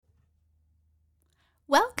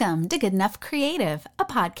Welcome to Good Enough Creative, a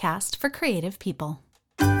podcast for creative people.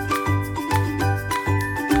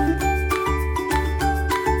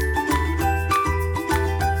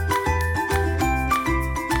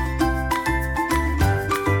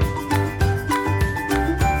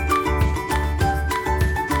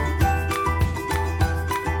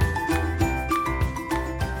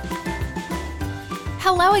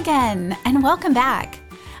 Hello again, and welcome back.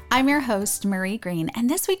 I'm your host, Marie Green, and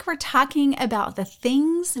this week we're talking about the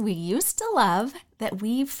things we used to love that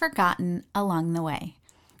we've forgotten along the way.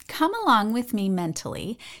 Come along with me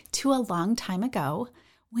mentally to a long time ago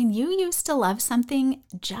when you used to love something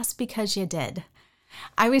just because you did.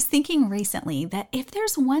 I was thinking recently that if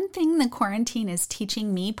there's one thing the quarantine is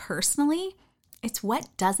teaching me personally, it's what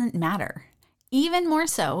doesn't matter. Even more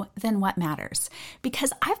so than what matters,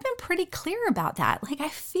 because I've been pretty clear about that. I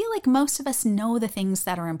feel like most of us know the things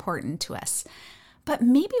that are important to us, but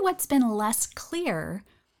maybe what's been less clear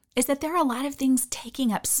is that there are a lot of things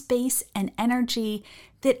taking up space and energy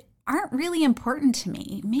that aren't really important to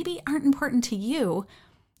me, maybe aren't important to you,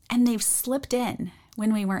 and they've slipped in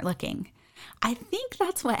when we weren't looking. I think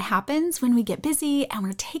that's what happens when we get busy and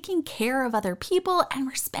we're taking care of other people and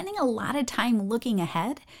we're spending a lot of time looking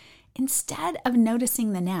ahead instead of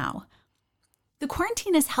noticing the now. The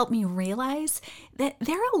quarantine has helped me realize that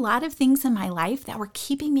there are a lot of things in my life that were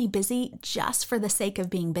keeping me busy just for the sake of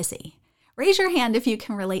being busy. Raise your hand if you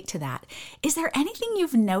can relate to that. Is there anything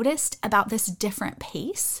you've noticed about this different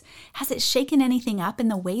pace? Has it shaken anything up in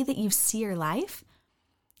the way that you see your life?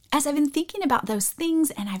 As I've been thinking about those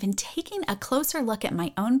things and I've been taking a closer look at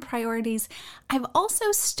my own priorities, I've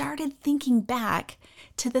also started thinking back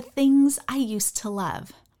to the things I used to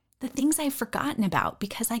love. The things I've forgotten about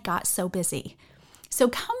because I got so busy. So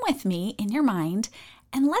come with me in your mind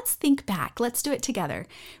and let's think back. Let's do it together.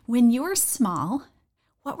 When you were small,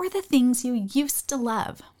 what were the things you used to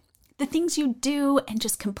love? The things you do and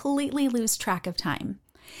just completely lose track of time.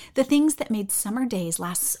 The things that made summer days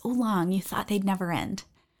last so long you thought they'd never end.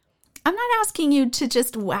 I'm not asking you to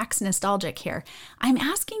just wax nostalgic here. I'm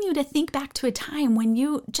asking you to think back to a time when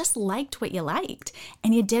you just liked what you liked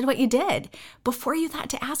and you did what you did before you thought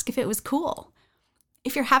to ask if it was cool.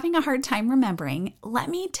 If you're having a hard time remembering, let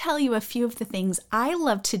me tell you a few of the things I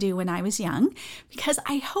loved to do when I was young, because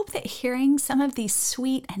I hope that hearing some of these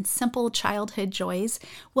sweet and simple childhood joys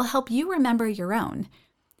will help you remember your own.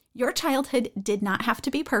 Your childhood did not have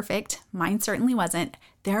to be perfect. Mine certainly wasn't.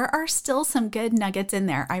 There are still some good nuggets in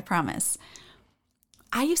there, I promise.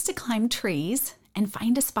 I used to climb trees and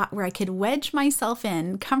find a spot where I could wedge myself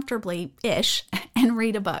in comfortably-ish and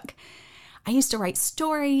read a book. I used to write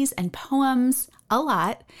stories and poems a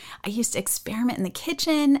lot. I used to experiment in the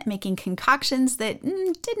kitchen, making concoctions that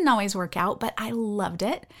didn't always work out, but I loved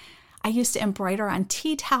it. I used to embroider on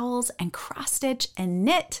tea towels and cross-stitch and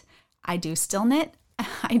knit. I do still knit.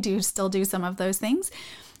 I do still do some of those things.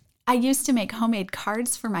 I used to make homemade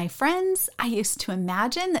cards for my friends. I used to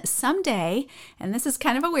imagine that someday, and this is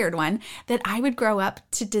kind of a weird one, that I would grow up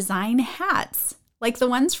to design hats like the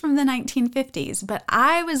ones from the 1950s, but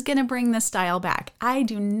I was going to bring the style back. I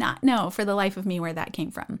do not know for the life of me where that came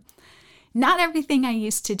from. Not everything I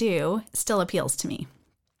used to do still appeals to me.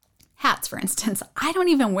 Hats, for instance. I don't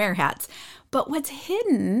even wear hats, but what's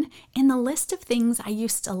hidden in the list of things I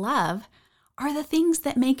used to love are the things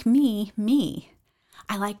that make me, me.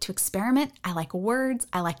 I like to experiment, I like words,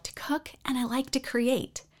 I like to cook, and I like to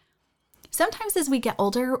create. Sometimes as we get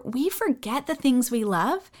older, we forget the things we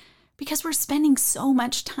love because we're spending so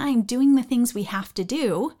much time doing the things we have to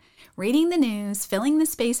do, reading the news, filling the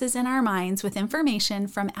spaces in our minds with information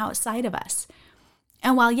from outside of us.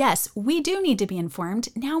 And while yes, we do need to be informed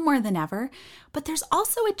now more than ever, but there's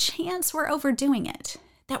also a chance we're overdoing it.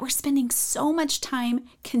 That we're spending so much time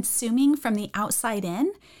consuming from the outside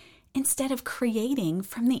in instead of creating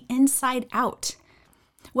from the inside out.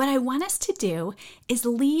 What I want us to do is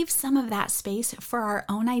leave some of that space for our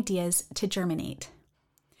own ideas to germinate.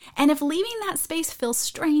 And if leaving that space feels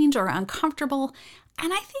strange or uncomfortable,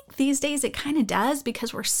 and I think these days it kind of does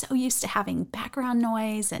because we're so used to having background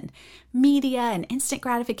noise and media and instant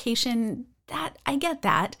gratification, that I get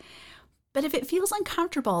that. But if it feels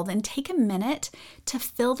uncomfortable, then take a minute to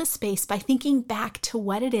fill the space by thinking back to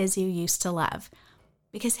what it is you used to love.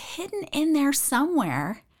 Because hidden in there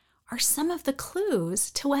somewhere are some of the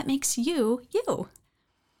clues to what makes you, you.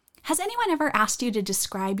 Has anyone ever asked you to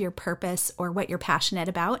describe your purpose or what you're passionate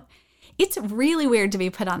about? It's really weird to be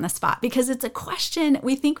put on the spot because it's a question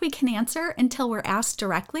we think we can answer until we're asked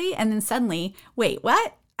directly, and then suddenly, wait,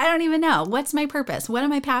 what? I don't even know. What's my purpose? What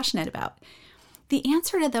am I passionate about? The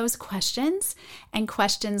answer to those questions, and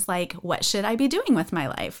questions like, what should I be doing with my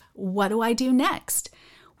life? What do I do next?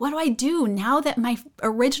 What do I do now that my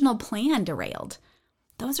original plan derailed?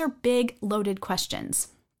 Those are big, loaded questions.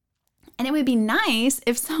 And it would be nice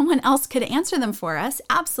if someone else could answer them for us,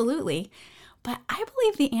 absolutely. But I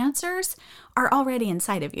believe the answers are already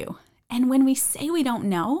inside of you. And when we say we don't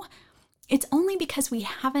know, it's only because we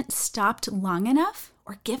haven't stopped long enough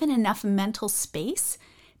or given enough mental space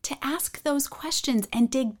to ask those questions and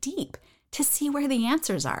dig deep to see where the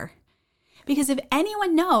answers are. Because if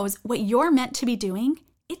anyone knows what you're meant to be doing,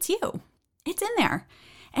 it's you. It's in there.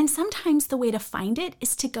 And sometimes the way to find it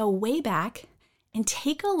is to go way back and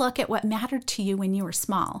take a look at what mattered to you when you were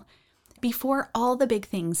small, before all the big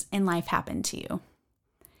things in life happened to you.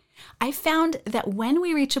 I found that when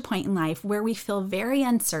we reach a point in life where we feel very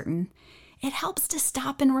uncertain, it helps to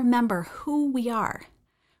stop and remember who we are,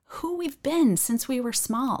 who we've been since we were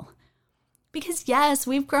small. Because yes,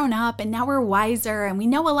 we've grown up and now we're wiser and we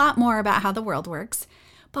know a lot more about how the world works,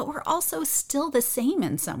 but we're also still the same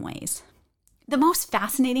in some ways. The most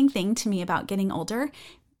fascinating thing to me about getting older,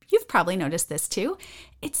 you've probably noticed this too,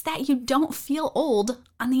 it's that you don't feel old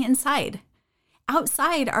on the inside.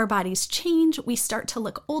 Outside, our bodies change, we start to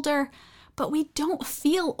look older, but we don't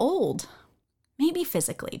feel old. Maybe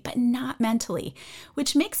physically, but not mentally,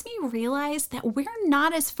 which makes me realize that we're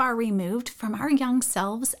not as far removed from our young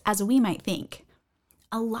selves as we might think.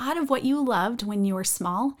 A lot of what you loved when you were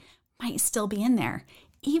small might still be in there,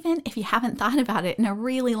 even if you haven't thought about it in a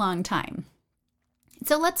really long time.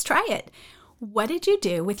 So let's try it. What did you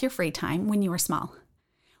do with your free time when you were small?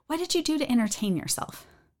 What did you do to entertain yourself?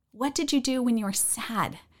 What did you do when you were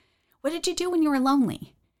sad? What did you do when you were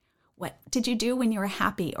lonely? What did you do when you were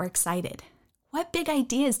happy or excited? What big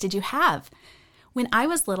ideas did you have? When I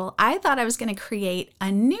was little, I thought I was going to create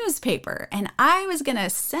a newspaper, and I was going to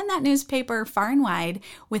send that newspaper far and wide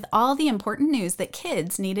with all the important news that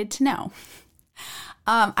kids needed to know.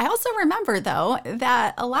 I also remember, though,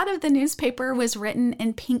 that a lot of the newspaper was written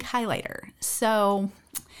in pink highlighter. So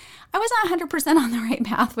I wasn't 100% on the right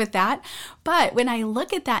path with that. But when I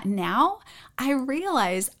look at that now, I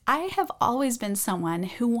realize I have always been someone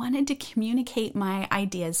who wanted to communicate my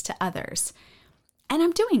ideas to others. And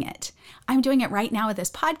I'm doing it. I'm doing it right now with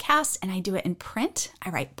this podcast, and I do it in print. I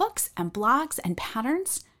write books and blogs and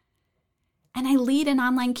patterns. And I lead an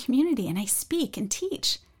online community, and I speak and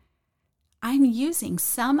teach. I'm using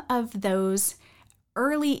some of those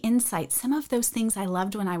early insights, some of those things I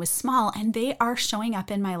loved when I was small, and they are showing up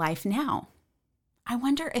in my life now. I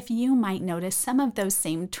wonder if you might notice some of those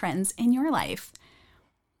same trends in your life.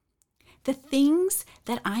 The things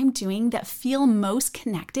that I'm doing that feel most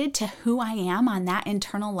connected to who I am on that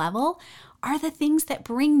internal level are the things that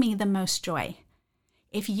bring me the most joy.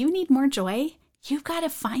 If you need more joy, you've got to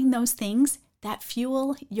find those things that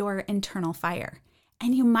fuel your internal fire.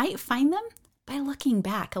 And you might find them by looking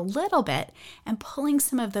back a little bit and pulling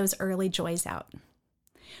some of those early joys out.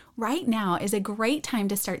 Right now is a great time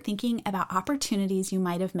to start thinking about opportunities you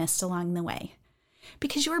might have missed along the way.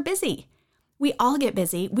 Because you're busy. We all get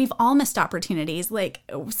busy. We've all missed opportunities, like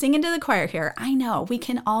singing to the choir here. I know, we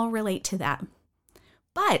can all relate to that.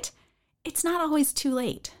 But it's not always too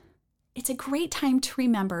late. It's a great time to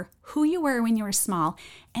remember who you were when you were small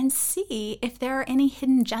and see if there are any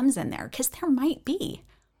hidden gems in there, because there might be.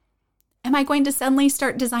 Am I going to suddenly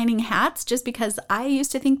start designing hats just because I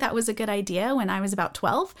used to think that was a good idea when I was about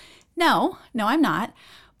 12? No, I'm not.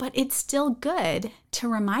 But it's still good to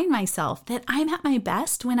remind myself that I'm at my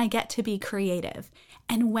best when I get to be creative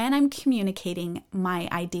and when I'm communicating my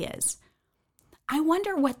ideas. I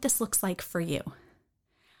wonder what this looks like for you.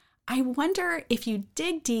 I wonder if you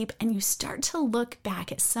dig deep and you start to look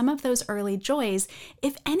back at some of those early joys,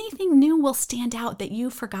 if anything new will stand out that you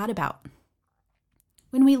forgot about.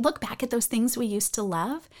 When we look back at those things we used to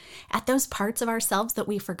love, at those parts of ourselves that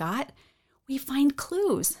we forgot, we find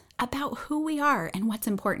clues about who we are and what's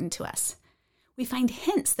important to us. We find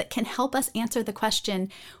hints that can help us answer the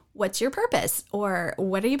question, what's your purpose? Or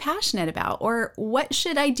what are you passionate about? Or what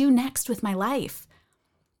should I do next with my life?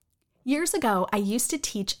 Years ago, I used to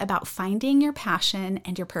teach about finding your passion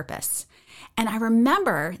and your purpose. And I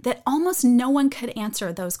remember that almost no one could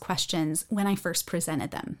answer those questions when I first presented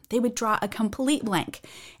them. They would draw a complete blank.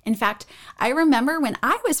 In fact, I remember when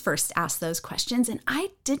I was first asked those questions and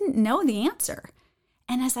I didn't know the answer.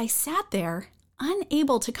 And as I sat there,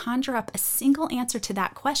 unable to conjure up a single answer to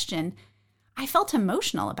that question, I felt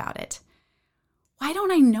emotional about it. Why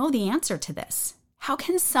don't I know the answer to this? How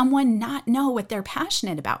can someone not know what they're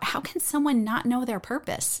passionate about? How can someone not know their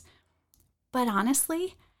purpose? But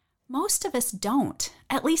honestly, most of us don't,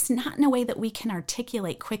 at least not in a way that we can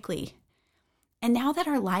articulate quickly. And now that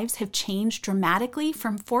our lives have changed dramatically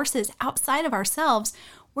from forces outside of ourselves,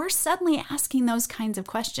 we're suddenly asking those kinds of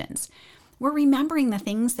questions. We're remembering the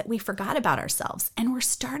things that we forgot about ourselves, and we're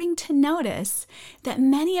starting to notice that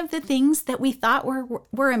many of the things that we thought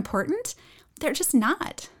were important, they're just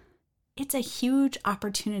not. It's a huge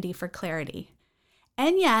opportunity for clarity.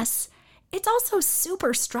 And yes, it's also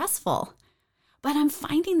super stressful. But I'm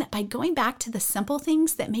finding that by going back to the simple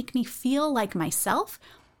things that make me feel like myself,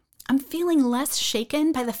 I'm feeling less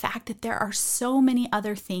shaken by the fact that there are so many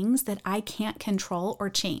other things that I can't control or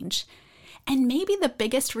change. And maybe the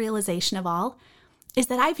biggest realization of all is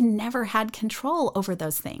that I've never had control over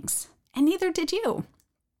those things, and neither did you.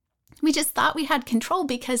 We just thought we had control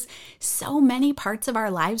because so many parts of our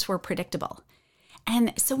lives were predictable.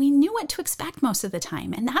 And so we knew what to expect most of the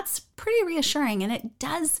time, and that's pretty reassuring, and it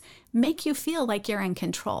does make you feel like you're in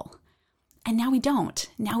control. And now we don't.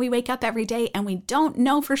 Now we wake up every day and we don't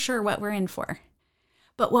know for sure what we're in for.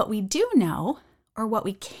 But what we do know, or what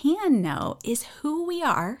we can know, is who we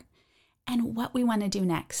are and what we want to do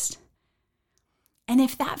next. And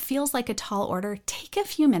if that feels like a tall order, take a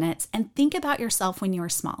few minutes and think about yourself when you were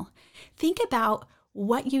small. Think about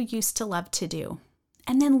what you used to love to do.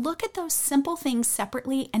 And then look at those simple things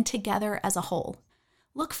separately and together as a whole.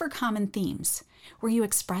 Look for common themes. Were you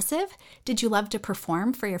expressive? Did you love to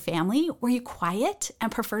perform for your family? Were you quiet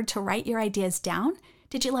and preferred to write your ideas down?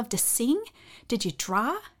 Did you love to sing? Did you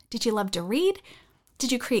draw? Did you love to read?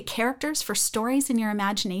 Did you create characters for stories in your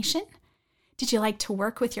imagination? Did you like to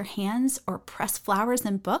work with your hands or press flowers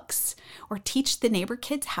in books or teach the neighbor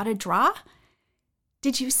kids how to draw?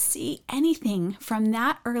 Did you see anything from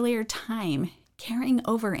that earlier time carrying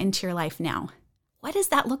over into your life now? What does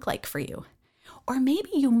that look like for you? Or maybe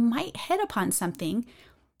you might hit upon something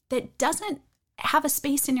that doesn't have a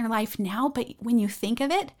space in your life now, but when you think of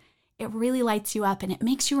it, it really lights you up and it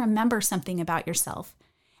makes you remember something about yourself.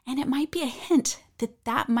 And it might be a hint that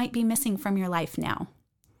that might be missing from your life now.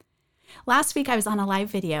 Last week, I was on a live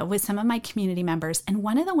video with some of my community members, and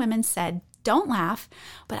one of the women said, "Don't laugh,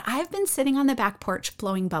 but I've been sitting on the back porch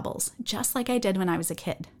blowing bubbles, just like I did when I was a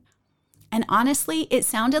kid." And honestly, it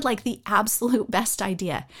sounded like the absolute best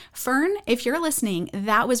idea. Fern, if you're listening,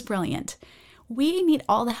 that was brilliant. We need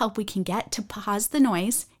all the help we can get to pause the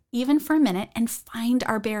noise, even for a minute, and find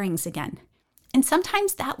our bearings again. And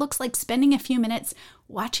sometimes that looks like spending a few minutes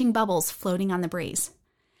watching bubbles floating on the breeze.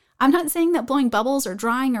 I'm not saying that blowing bubbles or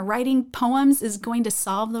drawing or writing poems is going to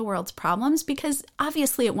solve the world's problems, because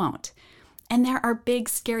obviously it won't. And there are big,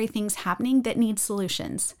 scary things happening that need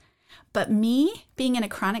solutions. But me being in a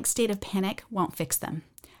chronic state of panic won't fix them.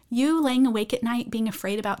 You laying awake at night being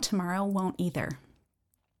afraid about tomorrow won't either.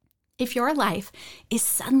 If your life is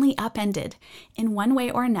suddenly upended in one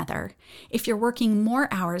way or another, if you're working more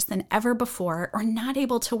hours than ever before or not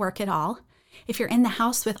able to work at all, if you're in the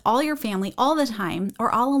house with all your family all the time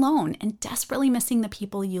or all alone and desperately missing the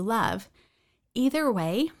people you love, either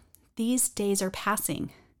way, these days are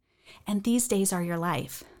passing, and these days are your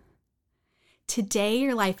life. Today,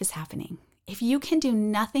 your life is happening. If you can do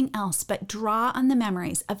nothing else but draw on the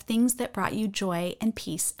memories of things that brought you joy and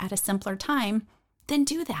peace at a simpler time, then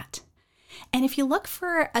do that. And if you look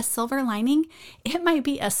for a silver lining, it might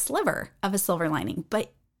be a sliver of a silver lining,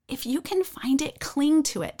 but if you can find it, cling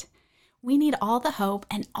to it. We need all the hope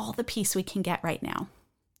and all the peace we can get right now.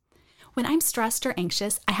 When I'm stressed or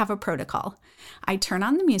anxious, I have a protocol. I turn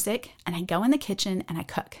on the music and I go in the kitchen and I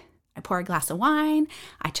cook. I pour a glass of wine,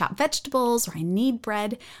 I chop vegetables, or I knead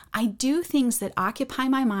bread. I do things that occupy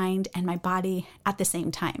my mind and my body at the same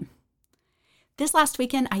time. This last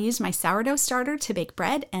weekend, I used my sourdough starter to bake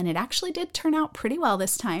bread, and it actually did turn out pretty well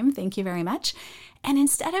this time. Thank you very much. And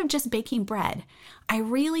instead of just baking bread, I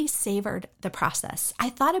really savored the process. I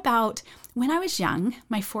thought about when I was young,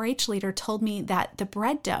 my 4-H leader told me that the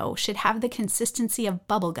bread dough should have the consistency of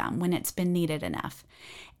bubble gum when it's been kneaded enough.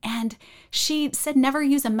 And she said never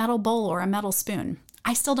use a metal bowl or a metal spoon.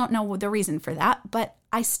 I still don't know the reason for that, but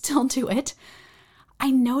I still do it. I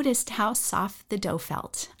noticed how soft the dough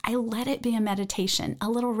felt. I let it be a meditation, a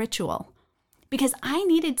little ritual, because I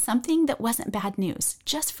needed something that wasn't bad news,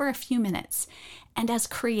 just for a few minutes. And as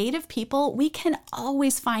creative people, we can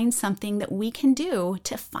always find something that we can do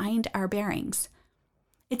to find our bearings.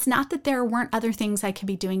 It's not that there weren't other things I could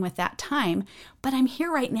be doing with that time, but I'm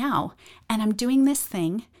here right now, and I'm doing this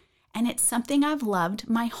thing, and it's something I've loved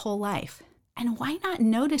my whole life. And why not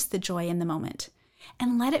notice the joy in the moment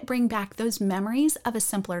and let it bring back those memories of a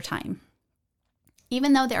simpler time?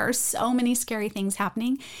 Even though there are so many scary things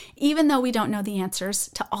happening, even though we don't know the answers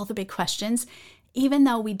to all the big questions, even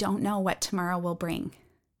though we don't know what tomorrow will bring.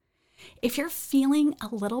 If you're feeling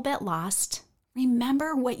a little bit lost,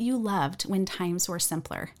 Remember what you loved when times were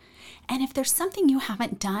simpler. And if there's something you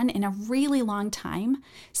haven't done in a really long time,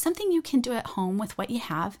 something you can do at home with what you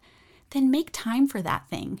have, then make time for that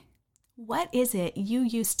thing. What is it you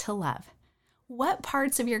used to love? What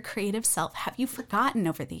parts of your creative self have you forgotten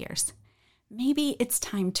over the years? Maybe it's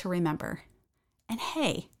time to remember. And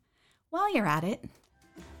hey, while you're at it,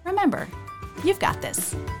 remember, you've got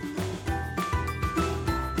this.